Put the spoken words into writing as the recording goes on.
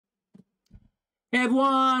Hey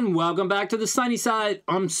everyone, welcome back to the sunny side.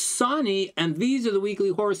 I'm Sunny, and these are the weekly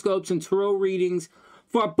horoscopes and tarot readings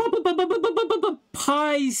for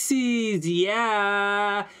Pisces.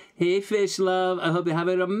 Yeah. Hey fish love, I hope you have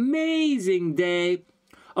an amazing day.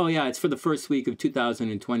 Oh yeah, it's for the first week of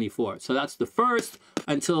 2024. So that's the 1st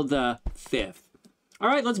until the 5th. All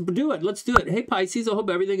right, let's do it. Let's do it. Hey Pisces, I hope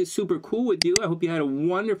everything is super cool with you. I hope you had a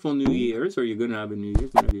wonderful New Year's, or you're going to have a New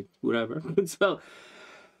Year's, whatever. So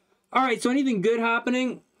all right, so anything good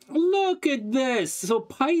happening? Look at this. So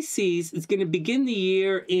Pisces is going to begin the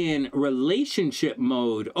year in relationship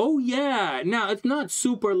mode. Oh, yeah. Now, it's not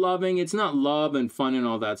super loving. It's not love and fun and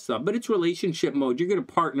all that stuff, but it's relationship mode. You're going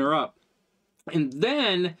to partner up. And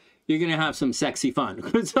then you're going to have some sexy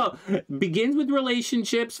fun. So begins with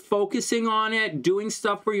relationships, focusing on it, doing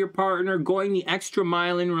stuff for your partner, going the extra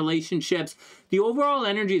mile in relationships. The overall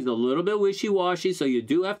energy is a little bit wishy-washy, so you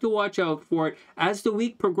do have to watch out for it. As the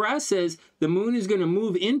week progresses, the moon is going to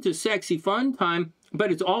move into sexy fun time, but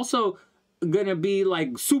it's also going to be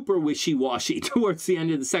like super wishy-washy towards the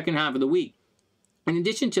end of the second half of the week. In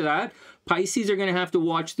addition to that, Pisces are going to have to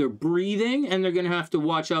watch their breathing, and they're going to have to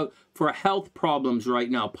watch out for health problems right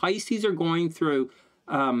now. Pisces are going through,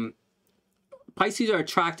 Pisces are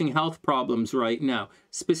attracting health problems right now,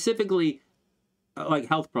 specifically like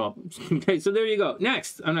health problems. Okay, so there you go.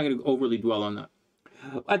 Next, I'm not going to overly dwell on that.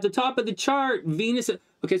 At the top of the chart, Venus,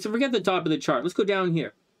 okay, so forget the top of the chart. Let's go down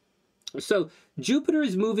here. So Jupiter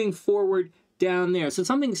is moving forward down there. So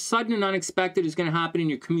something sudden and unexpected is going to happen in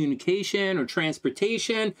your communication or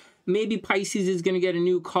transportation. Maybe Pisces is going to get a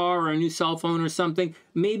new car or a new cell phone or something.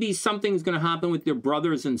 Maybe something's going to happen with your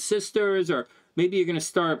brothers and sisters, or maybe you're going to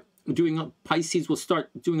start doing, Pisces will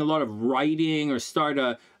start doing a lot of writing or start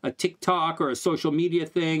a TikTok or a social media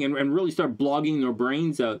thing and really start blogging their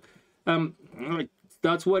brains out.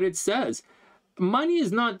 That's what it says. Money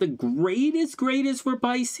is not the greatest for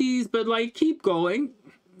Pisces, but like keep going.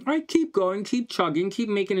 All right, keep going, keep chugging, keep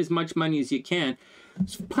making as much money as you can.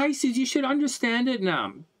 So Pisces, you should understand it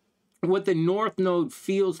now, what the North Node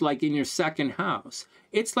feels like in your second house.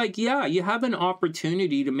 It's like, yeah, you have an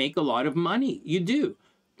opportunity to make a lot of money. You do.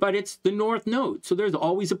 But it's the North Node, so there's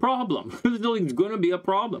always a problem. There's always going to be a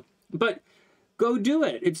problem. But go do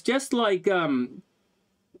it. It's just like, you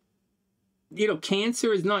know,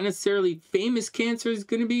 cancer is not necessarily famous. Cancer is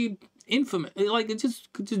going to be infamous. Like,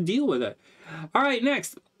 just deal with it. All right,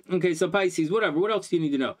 next. Okay, so Pisces, whatever. What else do you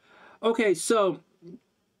need to know? Okay, so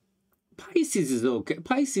Pisces is okay.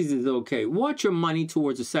 Pisces is okay. Watch your money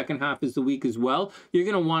towards the second half of the week as well. You're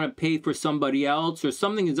going to want to pay for somebody else, or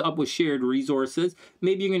something is up with shared resources.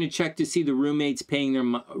 Maybe you're going to check to see the roommates paying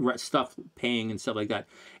their stuff, and stuff like that.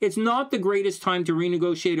 It's not the greatest time to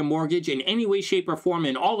renegotiate a mortgage in any way, shape, or form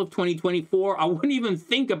in all of 2024. I wouldn't even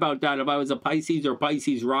think about that if I was a Pisces or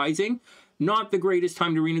Pisces rising. Not the greatest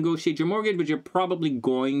time to renegotiate your mortgage, but you're probably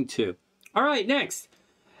going to. All right, next.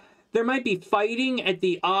 There might be fighting at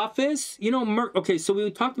the office. You know, okay, so we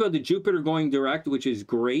talked about the Jupiter going direct, which is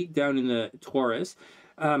great down in the Taurus.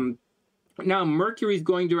 Now, Mercury's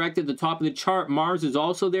going direct at the top of the chart. Mars is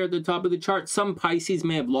also there at the top of the chart. Some Pisces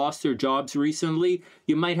may have lost their jobs recently.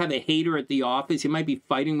 You might have a hater at the office. You might be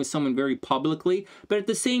fighting with someone very publicly. But at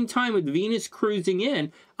the same time, with Venus cruising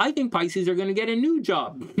in, I think Pisces are going to get a new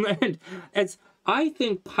job. And I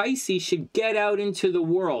think Pisces should get out into the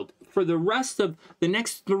world for the rest of the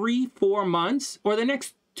next 3-4 months, or the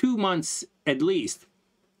next 2 months at least.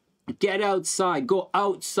 Get outside, go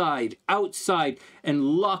outside, and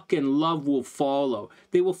luck and love will follow.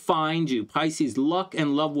 They will find you. Pisces, luck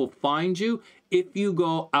and love will find you if you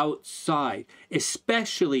go outside,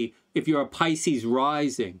 especially if you're a Pisces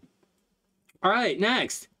rising. All right,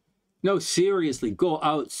 next. No, seriously, go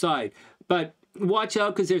outside. But watch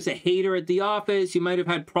out, because there's a hater at the office. You might have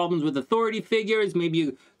had problems with authority figures. Maybe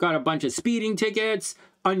you got a bunch of speeding tickets,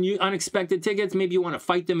 unexpected tickets. Maybe you want to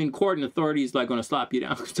fight them in court, and authorities like going to slap you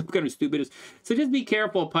down. Some kind of stupid. So just be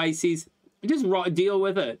careful, Pisces. Just deal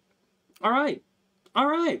with it. All right. All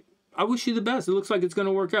right. I wish you the best. It looks like it's going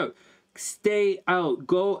to work out. Stay out.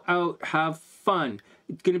 Go out. Have fun.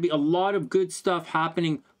 It's going to be a lot of good stuff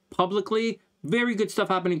happening publicly. Very good stuff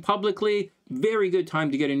happening publicly. Very good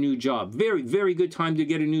time to get a new job. Very, very good time to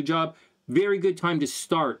get a new job. Very good time to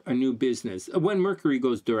start a new business when Mercury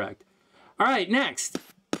goes direct. All right, next.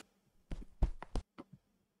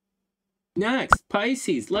 Next,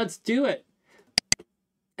 Pisces. Let's do it.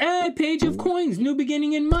 Hey, Page of Coins. New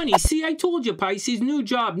beginning in money. See, I told you, Pisces. New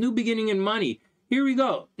job, new beginning in money. Here we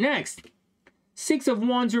go. Next. 6 of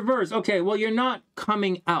Wands reverse. Okay, well, you're not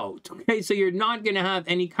coming out. Okay, so you're not going to have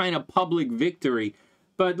any kind of public victory.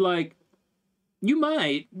 But, like, You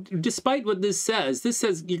might, despite what this says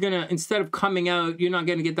you're gonna, instead of coming out, you're not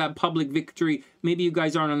gonna get that public victory. Maybe you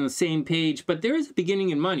guys aren't on the same page, but there is a beginning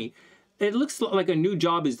in money. It looks like a new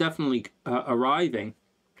job is definitely arriving.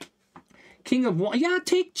 King of Wands. Yeah,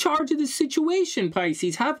 take charge of the situation,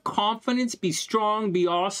 Pisces. Have confidence, be strong, be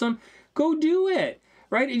awesome. Go do it,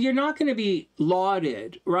 right? You're not going to be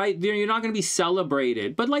lauded, right? You're not going to be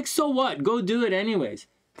celebrated. But like, so what? Go do it anyways.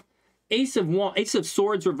 Ace of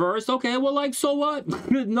Swords reversed. Okay, well, like, so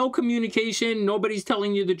what? No communication. Nobody's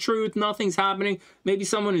telling you the truth. Nothing's happening. Maybe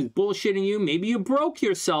someone is bullshitting you. Maybe you broke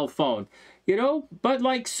your cell phone, you know? But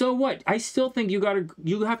like, so what? I still think you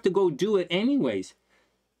have to go do it anyways.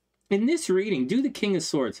 In this reading, do the King of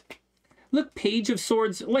Swords. Look, Page of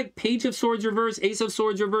Swords, like Page of Swords reverse, Ace of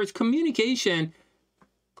Swords reverse. Communication.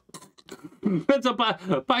 That's a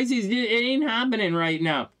Pisces. It ain't happening right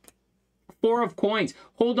now. Four of Coins.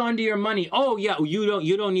 Hold on to your money. Oh yeah, you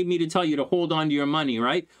don't need me to tell you to hold on to your money,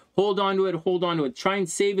 right? Hold on to it. Hold on to it. Try and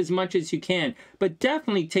save as much as you can, but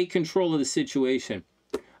definitely take control of the situation.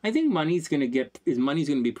 I think money's gonna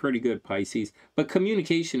be pretty good, Pisces, but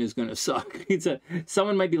communication is gonna suck.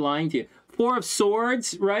 Someone might be lying to you. Four of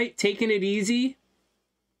Swords, right? Taking it easy.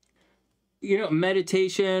 You know,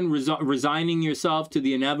 meditation, resigning yourself to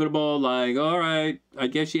the inevitable. Like, all right, I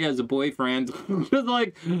guess she has a boyfriend.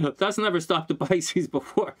 Like, that's never stopped the Pisces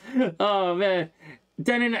before. Oh man.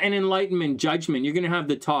 Then an enlightenment, judgment. You're gonna have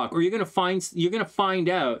the talk, or you're gonna find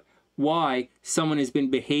out why someone has been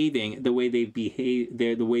behaving the way they've behaved,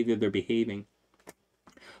 the way that they're behaving.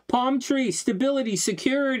 Palm tree, stability,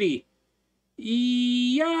 security.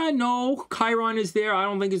 Yeah, no, Chiron is there. I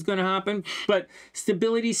don't think it's going to happen. But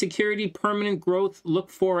stability, security, permanent growth, look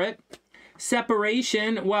for it.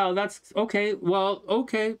 Separation, wow, that's okay. Well,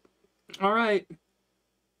 okay. All right.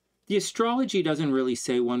 The astrology doesn't really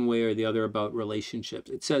say one way or the other about relationships.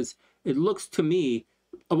 It says, it looks to me,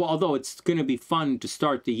 well, although it's going to be fun to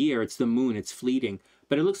start the year, it's the moon, it's fleeting.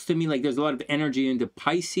 But it looks to me like there's a lot of energy into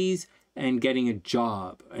Pisces and getting a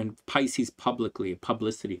job, and Pisces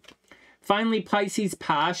publicity. Finally, Pisces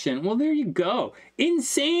passion. Well, there you go.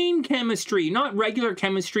 Insane chemistry, not regular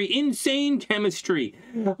chemistry, insane chemistry.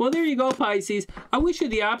 Well, there you go, Pisces. I wish you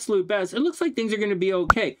the absolute best. It looks like things are going to be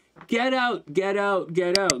okay. Get out, get out,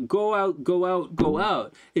 get out. Go out, go out, go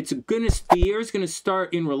out. The year's going to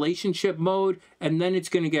start in relationship mode, and then it's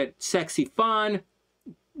going to get sexy fun.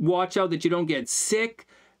 Watch out that you don't get sick.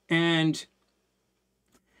 And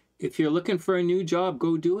if you're looking for a new job,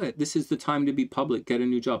 go do it. This is the time to be public. Get a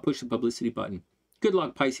new job. Push the publicity button. Good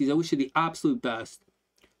luck, Pisces. I wish you the absolute best.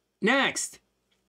 Next,